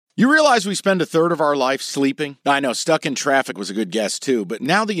You realize we spend a third of our life sleeping? I know, stuck in traffic was a good guess too, but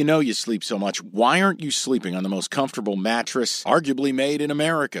now that you know you sleep so much, why aren't you sleeping on the most comfortable mattress arguably made in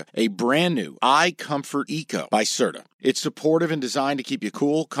America? A brand new iComfort Eco by Serta. It's supportive and designed to keep you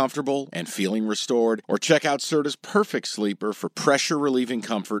cool, comfortable, and feeling restored. Or check out Serta's Perfect Sleeper for pressure-relieving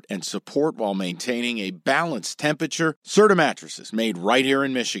comfort and support while maintaining a balanced temperature. Serta mattresses made right here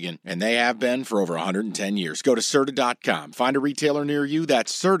in Michigan, and they have been for over 110 years. Go to Serta.com. Find a retailer near you.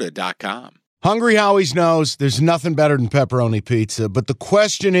 That's Serta.com. Hungry Howie's knows there's nothing better than pepperoni pizza, but the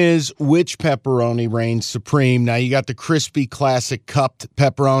question is, which pepperoni reigns supreme? Now, you got the crispy, classic cupped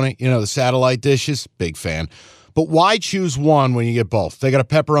pepperoni, the satellite dishes. Big fan. But why choose one when you get both? They got a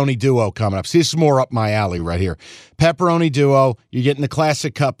pepperoni duo coming up. See, this is more up my alley right here. Pepperoni duo, you're getting the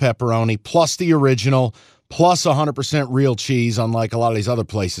classic cup pepperoni, plus the original, plus 100% real cheese, unlike a lot of these other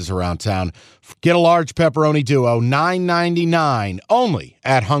places around town. Get a large pepperoni duo, $9.99, only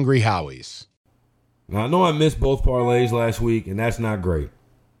at Hungry Howie's. Now, I know I missed both parlays last week, and that's not great.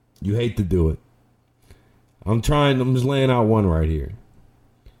 You hate to do it. I'm just laying out one right here.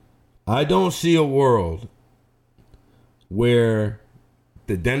 I don't see a world where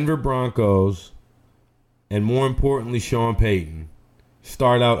the Denver Broncos, and more importantly, Sean Payton,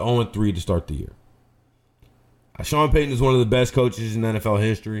 start out 0-3 to start the year. Sean Payton is one of the best coaches in NFL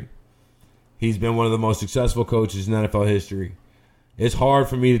history. He's been one of the most successful coaches in NFL history. It's hard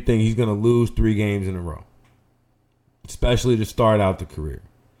for me to think he's going to lose 3 games in a row, especially to start out the career.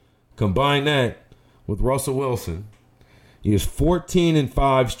 Combine that with Russell Wilson. He is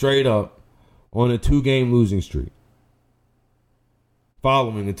 14-5 straight up on a 2-game losing streak.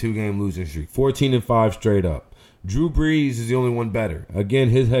 Following a 2-game losing streak. 14-5 straight up. Drew Brees is the only one better. Again,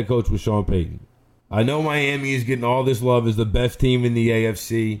 his head coach was Sean Payton. I know Miami is getting all this love as the best team in the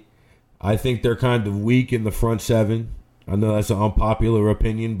AFC. I think they're kind of weak in the front 7. I know that's an unpopular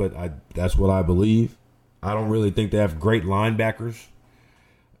opinion, but that's what I believe. I don't really think they have great linebackers.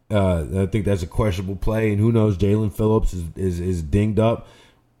 I think that's a questionable play. And who knows, Jalen Phillips is dinged up.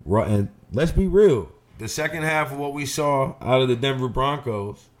 And let's be real. The second half of what we saw out of the Denver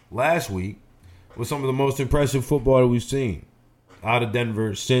Broncos last week was some of the most impressive football that we've seen out of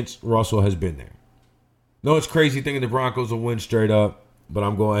Denver since Russell has been there. No, it's crazy thinking the Broncos will win straight up, but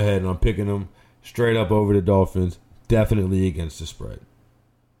I'm going ahead and I'm picking them straight up over the Dolphins, definitely against the spread.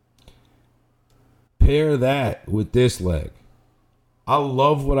 Pair that with this leg. I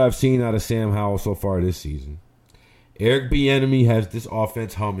love what I've seen out of Sam Howell so far this season. Eric Bieniemy has this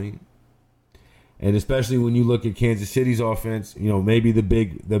offense humming. And especially when you look at Kansas City's offense, maybe the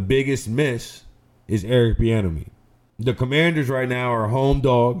biggest miss is Eric Bieniemy. The Commanders right now are home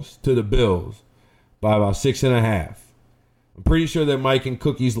dogs to the Bills by about 6.5. I'm pretty sure that Mike and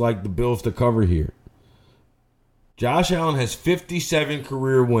Cookies like the Bills to cover here. Josh Allen has 57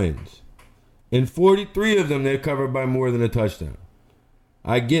 career wins. In 43 of them, they're covered by more than a touchdown.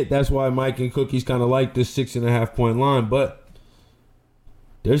 I get that's why Mike and Cookies kind of like this 6.5 point line, but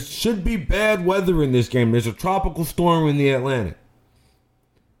there should be bad weather in this game. There's a tropical storm in the Atlantic.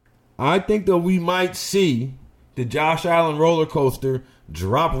 I think that we might see the Josh Allen roller coaster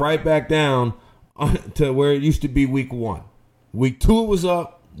drop right back down to where it used to be week 1. Week 2 was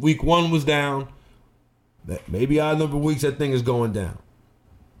up. Week 1 was down. Maybe odd number of weeks that thing is going down.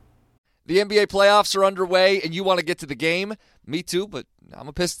 The NBA playoffs are underway, and you want to get to the game? Me too, but I'm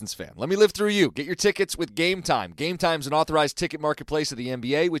a Pistons fan. Let me live through you. Get your tickets with Game Time. Game Time is an authorized ticket marketplace of the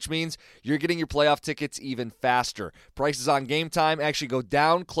NBA, which means you're getting your playoff tickets even faster. Prices on Game Time actually go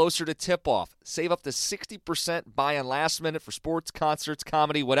down closer to tip-off. Save up to 60% buying last minute for sports, concerts,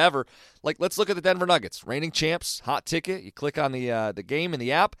 comedy, whatever. Like, let's look at the Denver Nuggets. Reigning champs, hot ticket. You click on the game in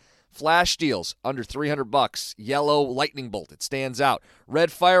the app. Flash deals under $300. Yellow lightning bolt, it stands out.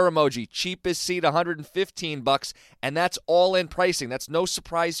 Red fire emoji, cheapest seat $115, and that's all in pricing. That's no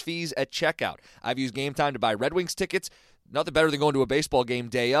surprise fees at checkout. I've used Game Time to buy Red Wings tickets. Nothing better than going to a baseball game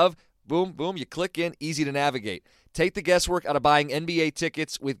day of. Boom, boom, you click in, easy to navigate. Take the guesswork out of buying NBA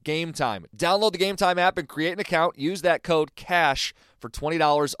tickets with Game Time. Download the Game Time app and create an account. Use that code CASH for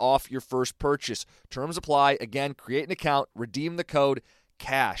 $20 off your first purchase. Terms apply. Again, create an account, redeem the code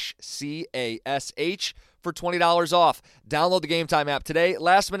CASH, C-A-S-H, for $20 off. Download the Game Time app today.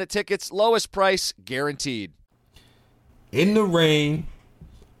 Last minute tickets, lowest price, guaranteed. In the rain,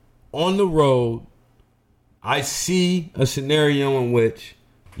 on the road, I see a scenario in which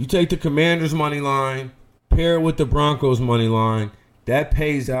you take the Commanders' money line, pair it with the Broncos' money line, that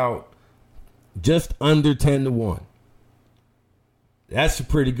pays out just under 10-1. That's a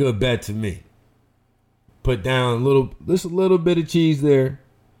pretty good bet to me. Put down a little bit of cheese there,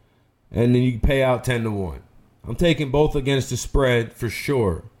 and then you pay out 10-1. I'm taking both against the spread for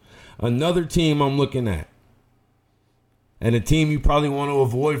sure. Another team I'm looking at, and a team you probably want to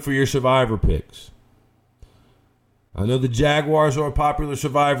avoid for your survivor picks. I know the Jaguars are a popular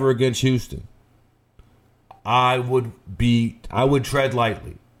survivor against Houston. I would tread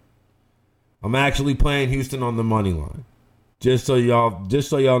lightly. I'm actually playing Houston on the money line. Just so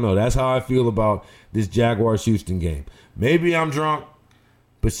y'all know, that's how I feel about this Jaguars-Houston game. Maybe I'm drunk,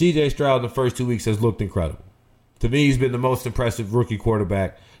 but C.J. Stroud in the first 2 weeks has looked incredible. To me, he's been the most impressive rookie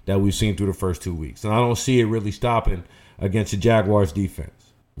quarterback that we've seen through the first 2 weeks. And I don't see it really stopping against the Jaguars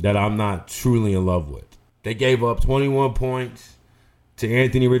defense that I'm not truly in love with. They gave up 21 points to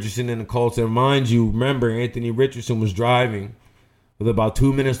Anthony Richardson and the Colts. And mind you, remember, Anthony Richardson was driving with about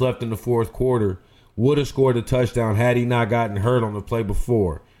 2 minutes left in the fourth quarter, would have scored a touchdown had he not gotten hurt on the play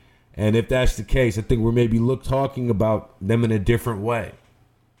before. And if that's the case, I think we're maybe talking about them in a different way.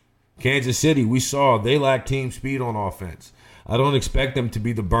 Kansas City, we saw they lack team speed on offense. I don't expect them to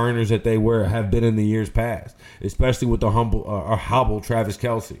be the burners that they have been in the years past, especially with the hobble Travis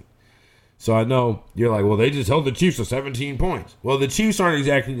Kelce. So I know you're like, well, they just held the Chiefs to 17 points. Well, the Chiefs aren't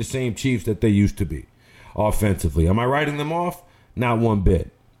exactly the same Chiefs that they used to be offensively. Am I writing them off? Not one bit.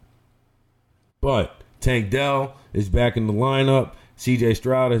 But Tank Dell is back in the lineup. C.J.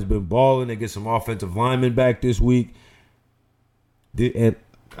 Stroud has been balling. They get some offensive linemen back this week. And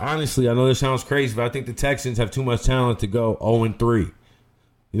honestly, I know this sounds crazy, but I think the Texans have too much talent to go 0-3.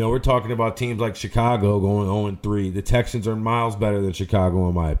 You know, we're talking about teams like Chicago going 0-3. The Texans are miles better than Chicago,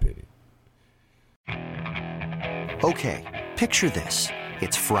 in my opinion. Okay, picture this.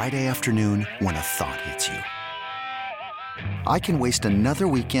 It's Friday afternoon when a thought hits you. I can waste another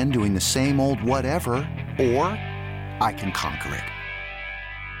weekend doing the same old whatever, or I can conquer it.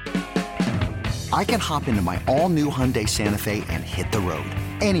 I can hop into my all-new Hyundai Santa Fe and hit the road.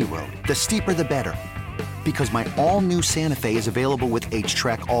 Any road. The steeper, the better. Because my all-new Santa Fe is available with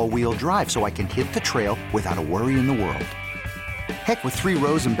H-Track all-wheel drive, so I can hit the trail without a worry in the world. Heck, with 3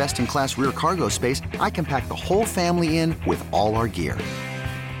 rows and best-in-class rear cargo space, I can pack the whole family in with all our gear.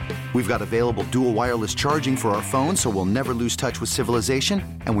 We've got available dual wireless charging for our phones, so we'll never lose touch with civilization,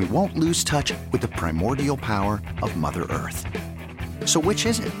 and we won't lose touch with the primordial power of Mother Earth. So which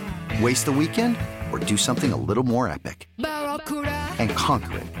is it? Waste the weekend or do something a little more epic? And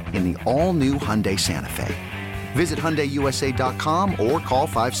conquer it in the all-new Hyundai Santa Fe. Visit HyundaiUSA.com or call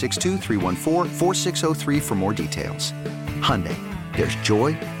 562-314-4603 for more details. Hyundai, there's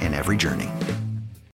joy in every journey.